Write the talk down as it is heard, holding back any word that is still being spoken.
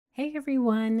Hey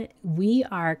everyone, we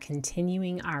are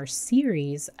continuing our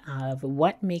series of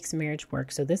What Makes Marriage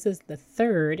Work. So, this is the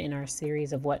third in our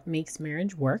series of What Makes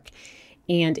Marriage Work.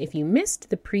 And if you missed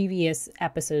the previous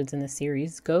episodes in the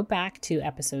series, go back to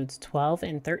episodes 12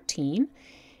 and 13.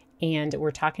 And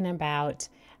we're talking about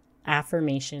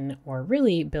affirmation, or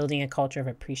really building a culture of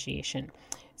appreciation.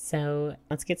 So,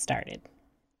 let's get started.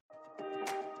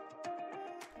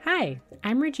 Hi,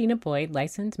 I'm Regina Boyd,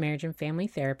 licensed marriage and family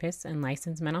therapist and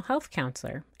licensed mental health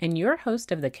counselor, and your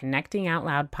host of the Connecting Out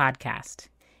Loud podcast.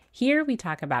 Here we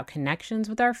talk about connections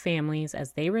with our families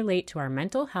as they relate to our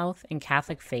mental health and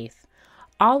Catholic faith,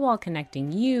 all while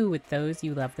connecting you with those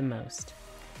you love the most.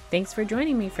 Thanks for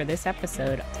joining me for this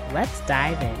episode. Let's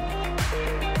dive in.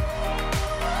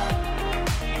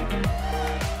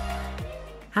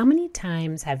 How many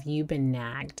times have you been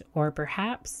nagged, or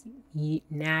perhaps you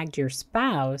nagged your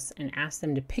spouse and asked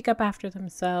them to pick up after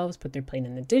themselves, put their plate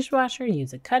in the dishwasher,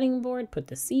 use a cutting board, put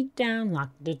the seat down, lock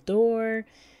the door?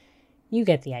 You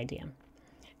get the idea.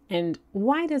 And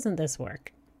why doesn't this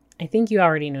work? I think you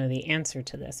already know the answer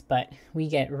to this, but we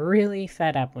get really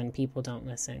fed up when people don't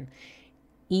listen,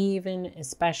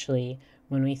 especially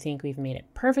when we think we've made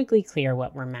it perfectly clear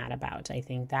what we're mad about. I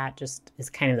think that just is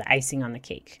kind of the icing on the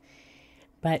cake.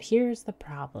 But here's the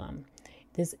problem.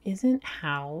 This isn't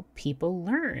how people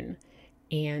learn.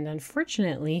 And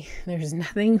unfortunately, there's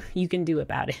nothing you can do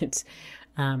about it.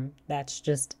 That's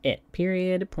just it.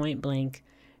 Period. Point blank.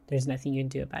 There's nothing you can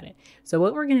do about it. So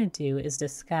what we're going to do is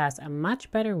discuss a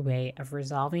much better way of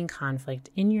resolving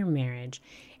conflict in your marriage.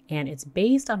 And it's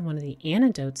based on one of the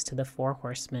antidotes to the 4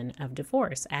 horsemen of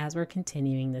divorce as we're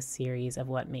continuing this series of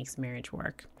What Makes Marriage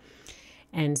Work.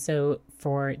 And so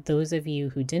for those of you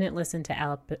who didn't listen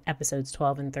to episodes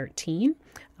 12 and 13,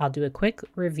 I'll do a quick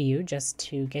review just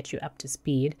to get you up to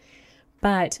speed.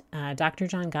 But Dr.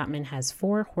 John Gottman has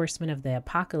 4 horsemen of the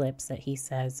apocalypse that he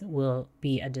says will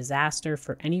be a disaster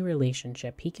for any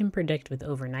relationship. He can predict with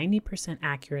over 90%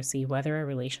 accuracy whether a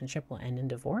relationship will end in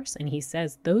divorce. And he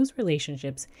says those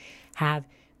relationships have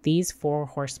these 4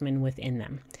 horsemen within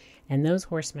them. And those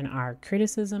horsemen are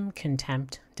criticism,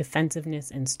 contempt, defensiveness,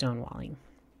 and stonewalling.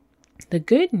 The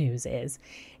good news is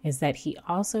that he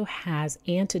also has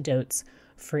antidotes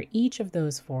for each of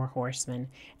those 4 horsemen,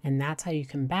 and that's how you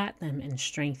combat them and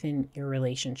strengthen your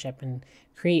relationship and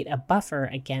create a buffer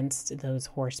against those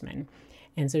horsemen.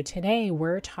 And so today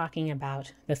we're talking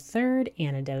about the third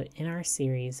antidote in our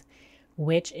series,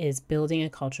 which is building a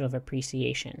culture of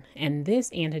appreciation. And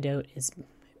this antidote is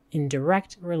in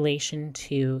direct relation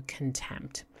to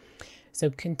contempt. So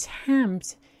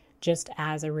contempt, just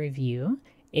as a review,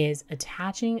 is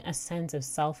attaching a sense of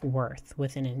self-worth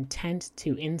with an intent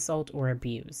to insult or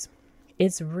abuse.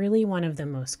 It's really one of the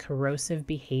most corrosive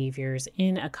behaviors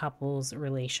in a couple's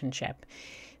relationship.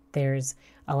 There's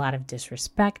a lot of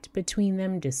disrespect between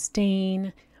them,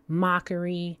 disdain,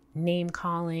 mockery,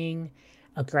 name-calling,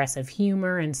 aggressive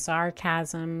humor, and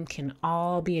sarcasm can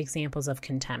all be examples of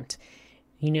contempt.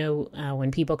 You know, when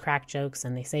people crack jokes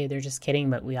and they say they're just kidding,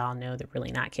 but we all know they're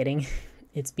really not kidding.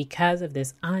 It's because of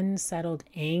this unsettled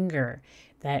anger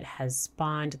that has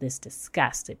spawned this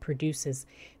disgust. It produces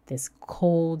this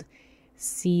cold,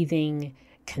 seething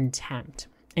contempt.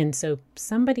 And so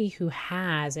somebody who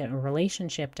has a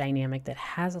relationship dynamic that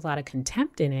has a lot of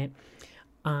contempt in it,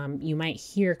 you might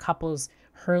hear couples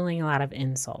hurling a lot of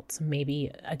insults. Maybe,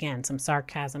 again, some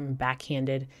sarcasm,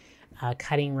 backhanded,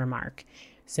 cutting remark.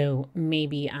 So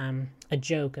maybe a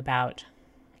joke about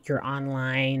your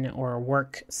online or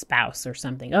work spouse or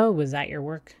something. Oh, was that your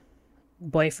work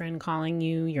boyfriend calling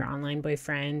you, your online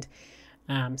boyfriend?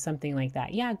 Something like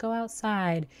that. Yeah, go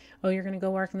outside. Oh, you're going to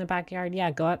go work in the backyard.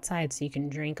 Yeah, go outside so you can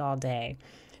drink all day.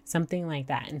 Something like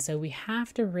that. And so we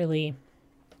have to really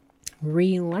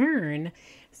relearn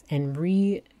and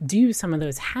redo some of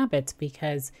those habits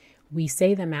because we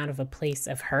say them out of a place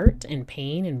of hurt and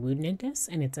pain and woundedness,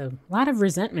 and it's a lot of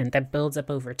resentment that builds up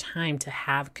over time to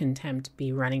have contempt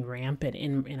be running rampant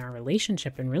in our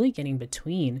relationship and really getting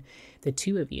between the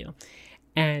two of you.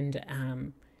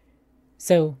 And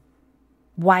so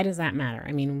why does that matter?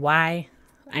 Why?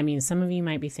 Some of you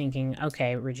might be thinking,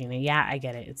 okay, Regina, yeah, I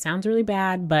get it. It sounds really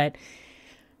bad, but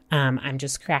I'm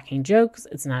just cracking jokes.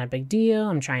 It's not a big deal.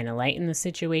 I'm trying to lighten the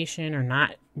situation or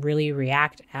not really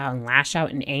react out and lash out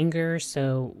in anger.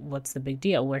 So what's the big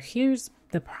deal? Well, here's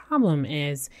the problem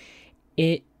is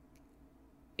if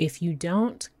you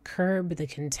don't curb the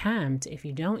contempt, if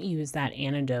you don't use that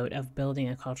antidote of building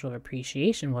a culture of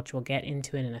appreciation, which we'll get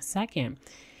into it in a second,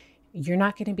 you're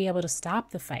not going to be able to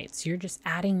stop the fights. You're just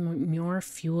adding more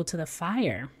fuel to the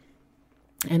fire.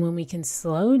 And when we can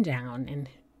slow down and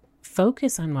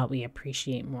focus on what we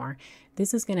appreciate more.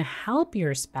 This is going to help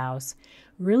your spouse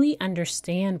really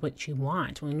understand what you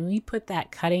want. When we put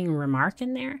that cutting remark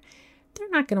in there, they're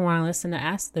not going to want to listen to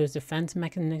us. Those defense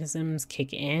mechanisms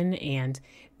kick in and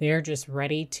they're just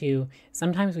ready to.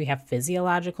 Sometimes we have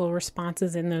physiological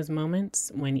responses in those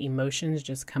moments when emotions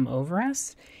just come over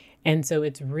us. And so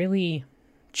it's really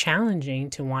challenging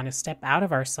to want to step out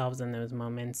of ourselves in those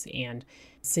moments and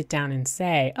sit down and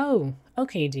say, "Oh,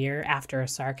 okay, dear," after a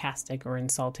sarcastic or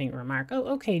insulting remark. "Oh,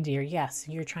 okay, dear. Yes,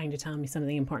 you're trying to tell me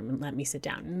something important. Let me sit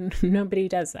down." Nobody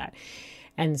does that.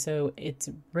 And so it's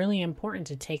really important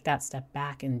to take that step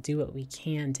back and do what we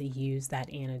can to use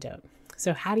that antidote.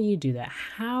 So how do you do that?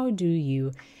 How do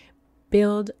you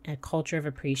build a culture of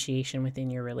appreciation within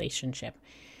your relationship?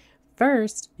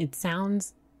 First, it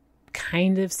sounds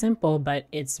kind of simple, but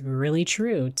it's really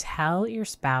true. Tell your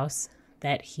spouse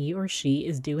that he or she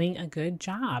is doing a good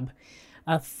job.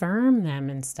 Affirm them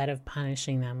instead of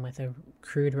punishing them with a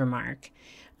crude remark.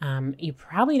 You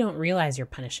probably don't realize you're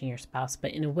punishing your spouse,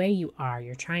 but in a way you are.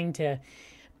 You're trying to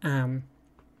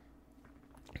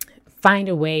find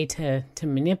a way to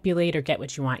manipulate or get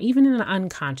what you want, even in an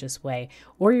unconscious way,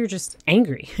 or you're just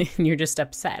angry and you're just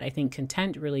upset. I think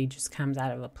contempt really just comes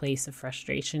out of a place of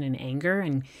frustration and anger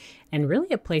and really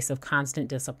a place of constant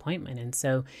disappointment. And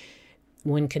so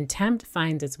when contempt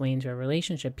finds its way into a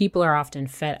relationship, people are often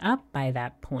fed up by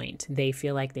that point. They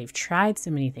feel like they've tried so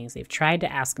many things. They've tried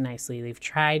to ask nicely. They've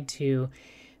tried to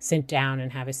sit down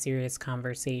and have a serious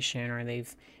conversation, or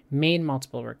they've made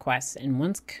multiple requests. And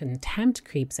once contempt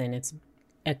creeps in, it's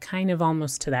a kind of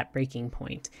almost to that breaking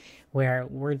point where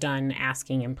we're done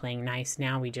asking and playing nice.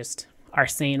 Now we just are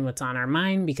saying what's on our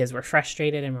mind because we're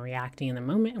frustrated and we're reacting in the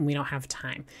moment and we don't have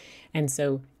time. And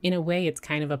so in a way, it's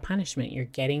kind of a punishment. You're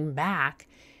getting back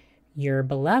your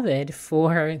beloved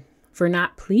for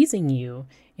not pleasing you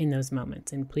in those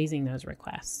moments and pleasing those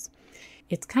requests.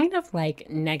 It's kind of like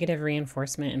negative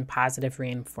reinforcement and positive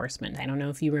reinforcement. I don't know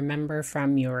if you remember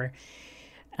from your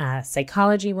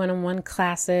psychology 101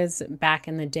 classes back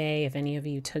in the day, if any of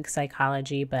you took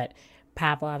psychology, but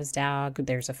Pavlov's dog,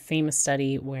 there's a famous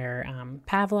study where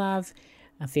Pavlov,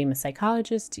 a famous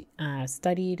psychologist,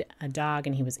 studied a dog,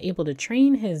 and he was able to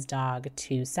train his dog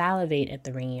to salivate at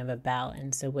the ringing of a bell.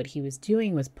 And so what he was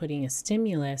doing was putting a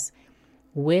stimulus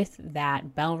with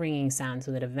that bell ringing sound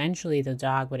so that eventually the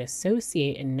dog would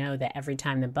associate and know that every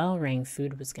time the bell rang,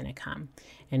 food was going to come.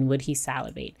 And would he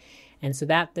salivate? And so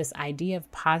that this idea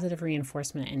of positive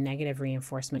reinforcement and negative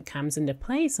reinforcement comes into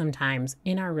play sometimes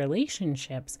in our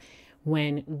relationships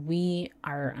when we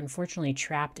are unfortunately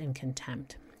trapped in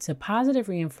contempt. So positive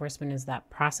reinforcement is that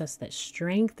process that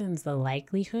strengthens the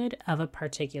likelihood of a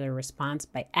particular response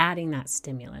by adding that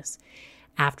stimulus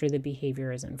after the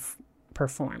behavior is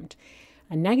performed.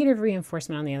 A negative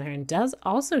reinforcement, on the other hand, does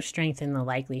also strengthen the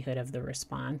likelihood of the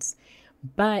response,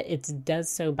 but it does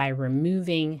so by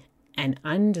removing an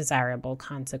undesirable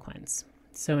consequence.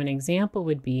 So an example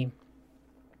would be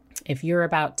if you're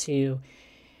about to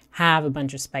have a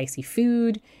bunch of spicy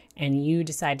food and you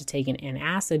decide to take an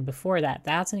antacid before that,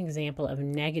 that's an example of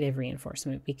negative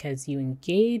reinforcement because you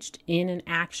engaged in an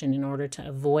action in order to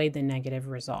avoid the negative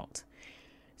result.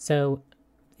 So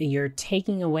you're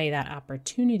taking away that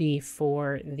opportunity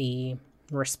for the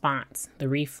response, the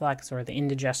reflux or the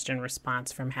indigestion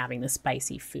response from having the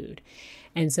spicy food.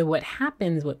 And so what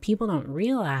happens, what people don't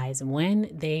realize when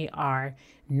they are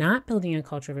not building a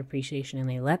culture of appreciation and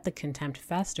they let the contempt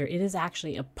fester, it is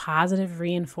actually a positive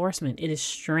reinforcement. It is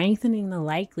strengthening the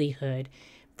likelihood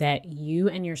that you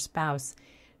and your spouse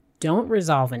don't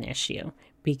resolve an issue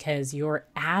because you're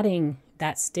adding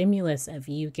that stimulus of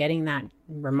you getting that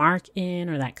remark in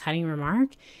or that cutting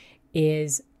remark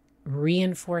is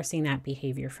reinforcing that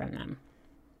behavior from them.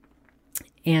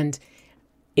 And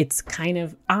it's kind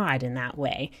of odd in that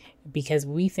way because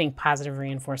we think positive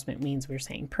reinforcement means we're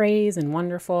saying praise and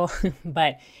wonderful,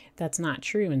 but that's not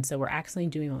true. And so we're actually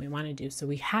doing what we want to do. So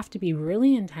we have to be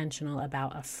really intentional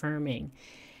about affirming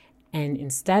and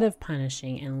instead of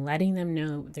punishing and letting them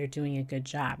know they're doing a good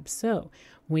job. So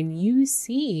when you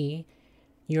see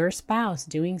your spouse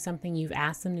doing something you've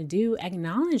asked them to do,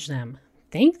 acknowledge them,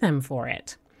 thank them for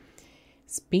it.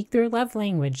 Speak their love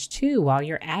language too while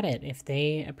you're at it. If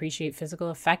they appreciate physical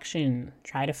affection,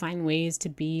 try to find ways to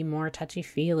be more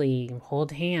touchy-feely,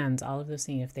 hold hands, all of those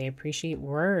things. If they appreciate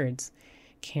words,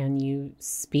 can you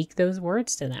speak those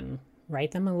words to them?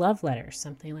 Write them a love letter,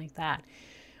 something like that.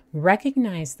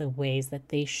 Recognize the ways that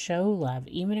they show love,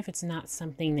 even if it's not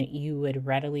something that you would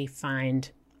readily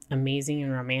find amazing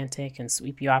and romantic and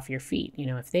sweep you off your feet. You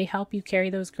know, if they help you carry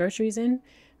those groceries in,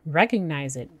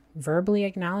 recognize it, verbally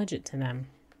acknowledge it to them.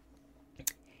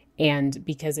 And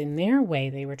because in their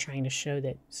way, they were trying to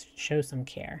show some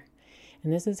care.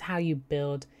 And this is how you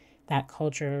build that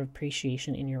culture of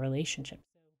appreciation in your relationship.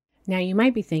 Now, you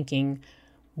might be thinking,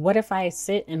 what if I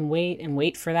sit and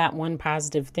wait for that one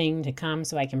positive thing to come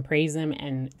so I can praise them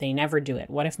and they never do it?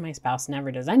 What if my spouse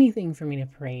never does anything for me to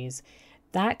praise?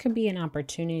 That could be an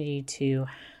opportunity to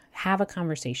have a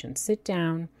conversation, sit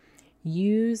down,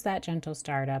 use that gentle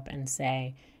startup and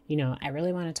say, I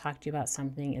really want to talk to you about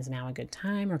something. Is now a good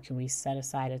time, or can we set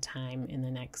aside a time in the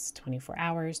next 24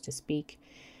 hours to speak?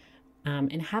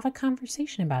 And have a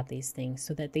conversation about these things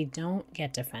so that they don't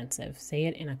get defensive. Say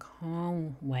it in a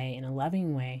calm way, in a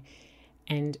loving way,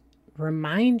 and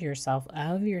remind yourself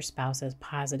of your spouse's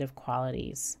positive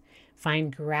qualities.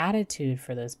 Find gratitude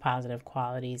for those positive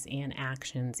qualities and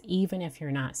actions, even if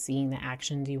you're not seeing the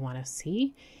actions you want to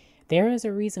see. There is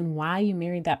a reason why you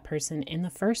married that person in the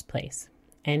first place.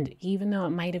 And even though it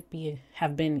might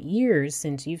have been years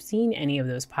since you've seen any of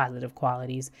those positive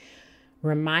qualities,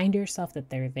 remind yourself that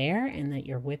they're there and that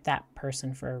you're with that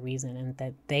person for a reason and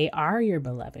that they are your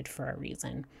beloved for a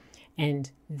reason. And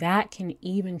that can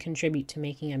even contribute to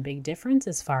making a big difference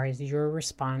as far as your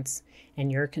response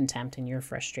and your contempt and your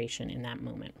frustration in that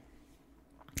moment.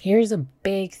 Here's a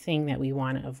big thing that we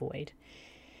want to avoid.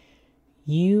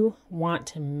 You want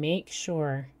to make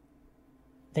sure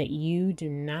that you do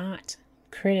not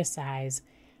criticize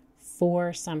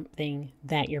for something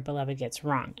that your beloved gets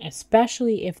wrong,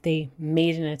 especially if they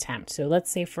made an attempt. So let's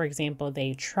say, for example,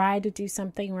 they tried to do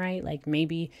something right. Like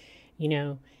maybe, he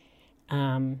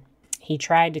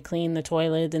tried to clean the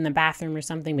toilet in the bathroom or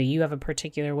something, but you have a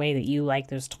particular way that you like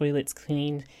those toilets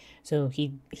cleaned. So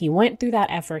he went through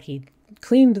that effort. He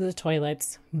cleaned the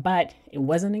toilets, but it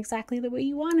wasn't exactly the way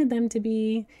you wanted them to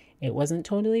be. It wasn't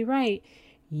totally right.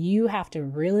 You have to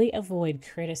really avoid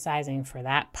criticizing for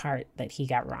that part that he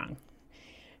got wrong.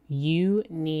 You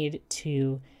need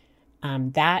to,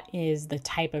 that is the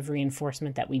type of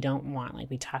reinforcement that we don't want, like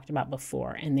we talked about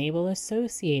before, and they will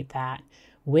associate that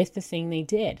with the thing they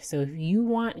did. So if you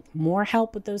want more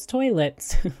help with those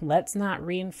toilets, let's not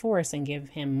reinforce and give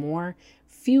him more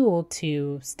fuel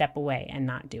to step away and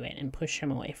not do it and push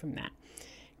him away from that.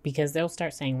 Because they'll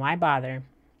start saying, why bother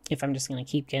if I'm just going to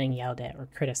keep getting yelled at or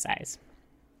criticized?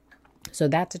 So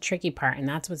that's a tricky part. And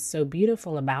that's what's so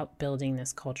beautiful about building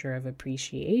this culture of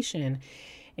appreciation,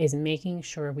 is making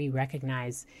sure we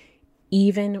recognize,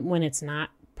 even when it's not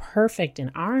perfect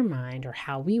in our mind or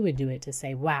how we would do it, to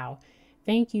say, wow,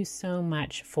 thank you so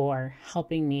much for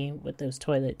helping me with those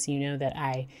toilets. You know that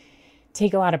I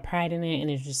take a lot of pride in it, and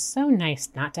it's just so nice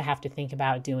not to have to think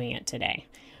about doing it today.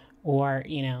 Or,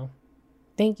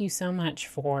 thank you so much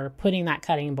for putting that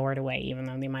cutting board away, even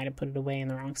though they might have put it away in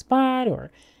the wrong spot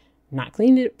or not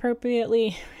cleaned it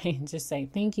appropriately. Right? Just say,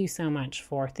 thank you so much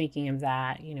for thinking of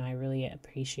that. I really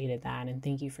appreciated that. And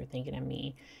thank you for thinking of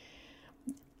me.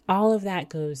 All of that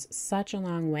goes such a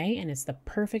long way, and it's the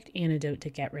perfect antidote to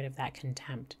get rid of that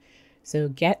contempt. So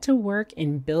get to work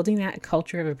in building that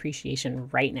culture of appreciation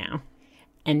right now.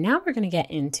 And now we're going to get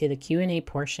into the Q&A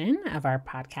portion of our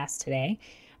podcast today.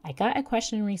 I got a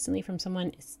question recently from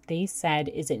someone. They said,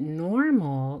 is it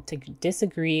normal to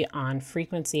disagree on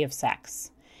frequency of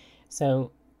sex?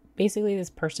 So basically, this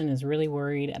person is really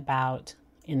worried about,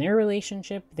 in their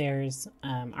relationship, there's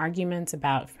arguments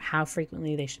about how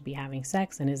frequently they should be having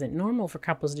sex. And is it normal for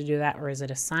couples to do that? Or is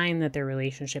it a sign that their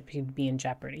relationship could be in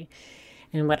jeopardy?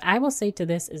 And what I will say to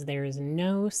this is there is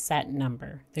no set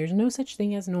number. There's no such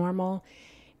thing as normal.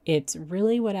 It's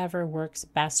really whatever works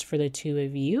best for the two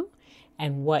of you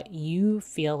and what you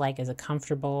feel like is a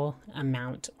comfortable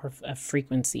amount or a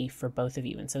frequency for both of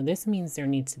you. And so this means there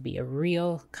needs to be a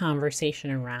real conversation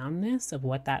around this of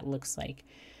what that looks like.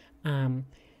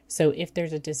 So if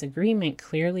there's a disagreement,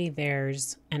 clearly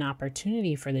there's an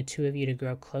opportunity for the two of you to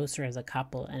grow closer as a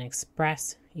couple and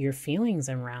express your feelings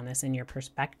around this and your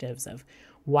perspectives of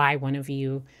why one of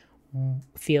you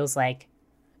feels like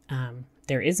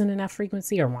there isn't enough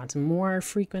frequency or wants more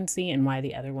frequency, and why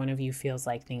the other one of you feels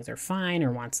like things are fine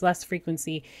or wants less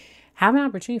frequency. Have an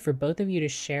opportunity for both of you to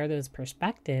share those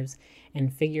perspectives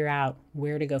and figure out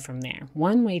where to go from there.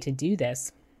 One way to do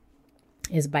this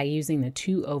is by using the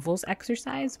 2 ovals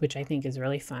exercise, which I think is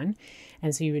really fun.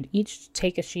 And so you would each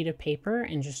take a sheet of paper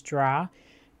and just draw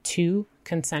 2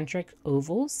 concentric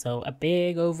ovals. So a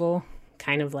big oval,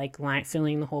 kind of like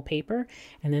filling the whole paper.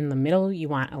 And then in the middle, you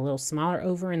want a little smaller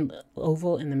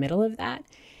oval in the middle of that.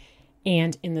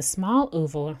 And in the small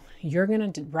oval, you're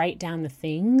going to write down the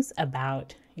things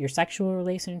about your sexual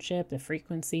relationship, the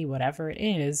frequency, whatever it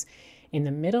is. In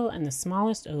the middle and the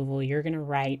smallest oval, you're going to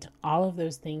write all of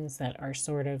those things that are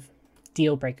sort of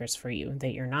deal breakers for you,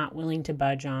 that you're not willing to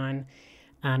budge on,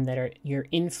 that are your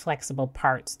inflexible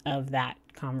parts of that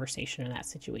conversation or that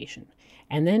situation.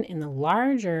 And then in the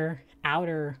larger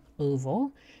outer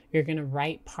oval, you're going to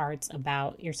write parts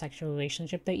about your sexual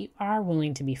relationship that you are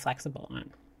willing to be flexible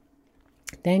on.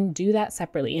 Then do that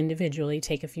separately, individually.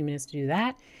 Take a few minutes to do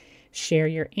that. Share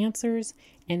your answers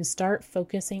and start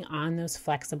focusing on those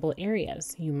flexible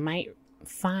areas. You might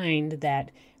find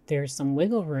that there's some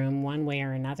wiggle room one way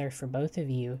or another for both of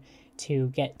you to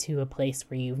get to a place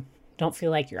where you don't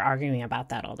feel like you're arguing about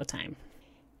that all the time.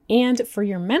 And for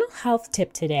your mental health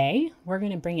tip today, we're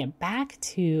going to bring it back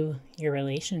to your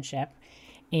relationship.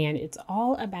 And it's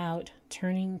all about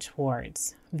turning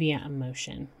towards via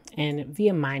emotion and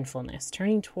via mindfulness,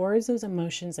 turning towards those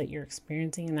emotions that you're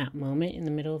experiencing in that moment in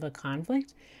the middle of a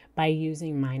conflict by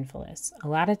using mindfulness. A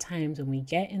lot of times when we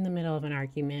get in the middle of an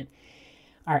argument,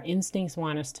 our instincts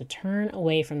want us to turn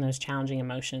away from those challenging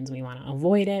emotions. We want to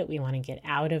avoid it. We want to get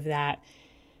out of that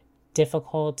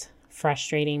difficult,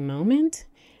 frustrating moment.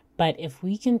 But if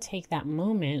we can take that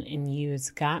moment and use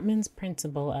Gottman's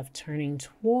principle of turning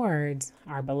towards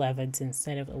our beloveds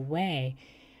instead of away,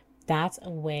 that's a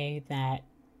way that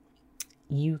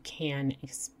you can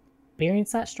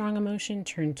experience that strong emotion,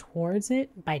 turn towards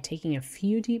it by taking a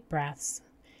few deep breaths,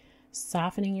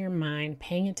 softening your mind,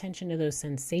 paying attention to those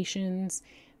sensations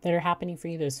that are happening for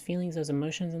you, those feelings, those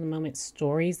emotions in the moment,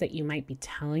 stories that you might be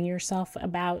telling yourself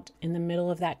about in the middle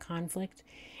of that conflict.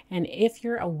 And if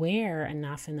you're aware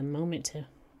enough in the moment to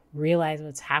realize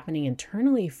what's happening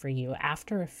internally for you,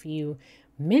 after a few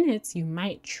minutes, you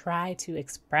might try to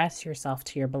express yourself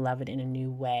to your beloved in a new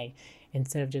way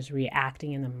instead of just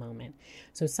reacting in the moment.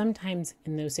 So sometimes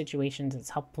in those situations, it's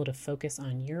helpful to focus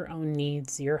on your own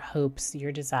needs, your hopes,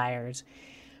 your desires,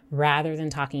 rather than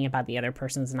talking about the other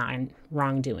person's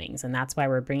wrongdoings. And that's why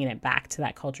we're bringing it back to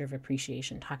that culture of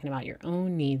appreciation, talking about your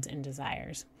own needs and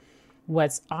desires.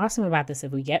 What's awesome about this,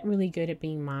 if we get really good at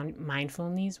being mindful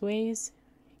in these ways,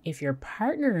 if your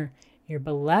partner, your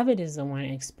beloved, is the one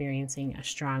experiencing a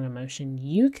strong emotion,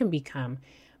 you can become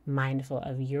mindful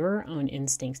of your own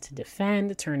instincts to defend,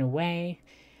 to turn away,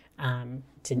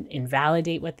 to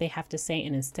invalidate what they have to say.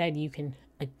 And instead, you can,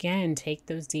 again, take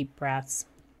those deep breaths,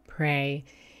 pray,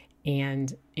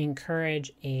 and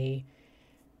encourage a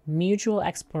mutual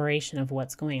exploration of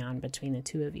what's going on between the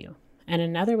two of you. And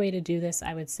another way to do this,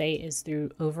 I would say, is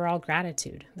through overall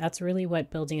gratitude. That's really what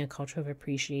building a culture of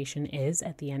appreciation is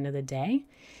at the end of the day.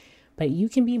 But you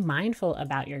can be mindful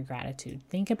about your gratitude.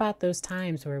 Think about those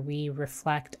times where we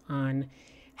reflect on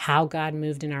how God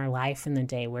moved in our life in the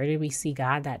day. Where did we see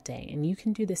God that day? And you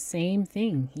can do the same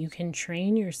thing. You can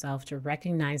train yourself to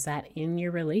recognize that in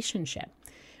your relationship.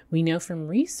 We know from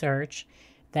research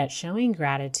that showing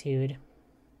gratitude,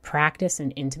 practice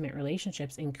in intimate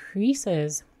relationships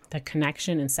increases the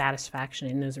connection and satisfaction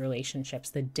in those relationships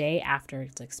the day after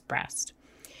it's expressed.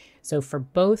 So for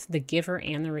both the giver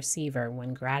and the receiver,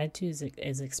 when gratitude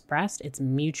is expressed, it's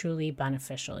mutually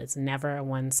beneficial. It's never a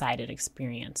one-sided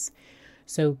experience.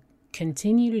 So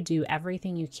continue to do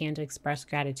everything you can to express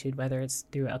gratitude, whether it's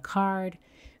through a card,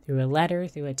 through a letter,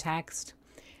 through a text,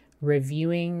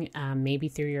 reviewing, maybe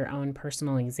through your own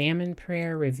personal examen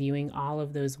prayer, reviewing all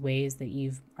of those ways that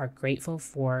you are grateful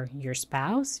for your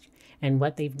spouse and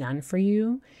what they've done for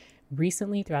you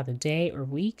recently throughout the day or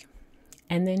week.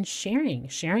 And then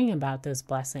sharing about those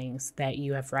blessings that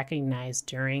you have recognized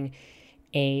during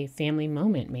a family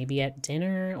moment, maybe at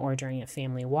dinner or during a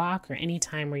family walk or any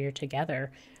time where you're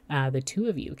together. The two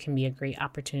of you can be a great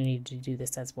opportunity to do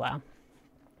this as well.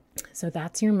 So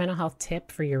that's your mental health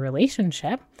tip for your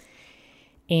relationship.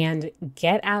 And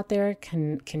get out there,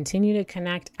 continue to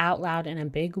connect out loud in a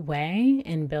big way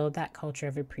and build that culture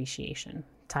of appreciation.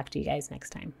 Talk to you guys next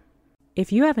time.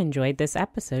 If you have enjoyed this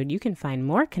episode, you can find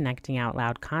more Connecting Out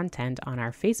Loud content on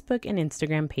our Facebook and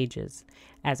Instagram pages.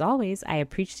 As always, I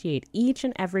appreciate each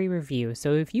and every review,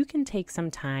 so if you can take some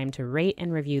time to rate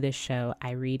and review this show,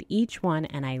 I read each one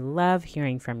and I love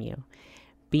hearing from you.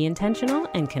 Be intentional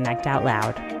and connect out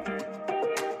loud.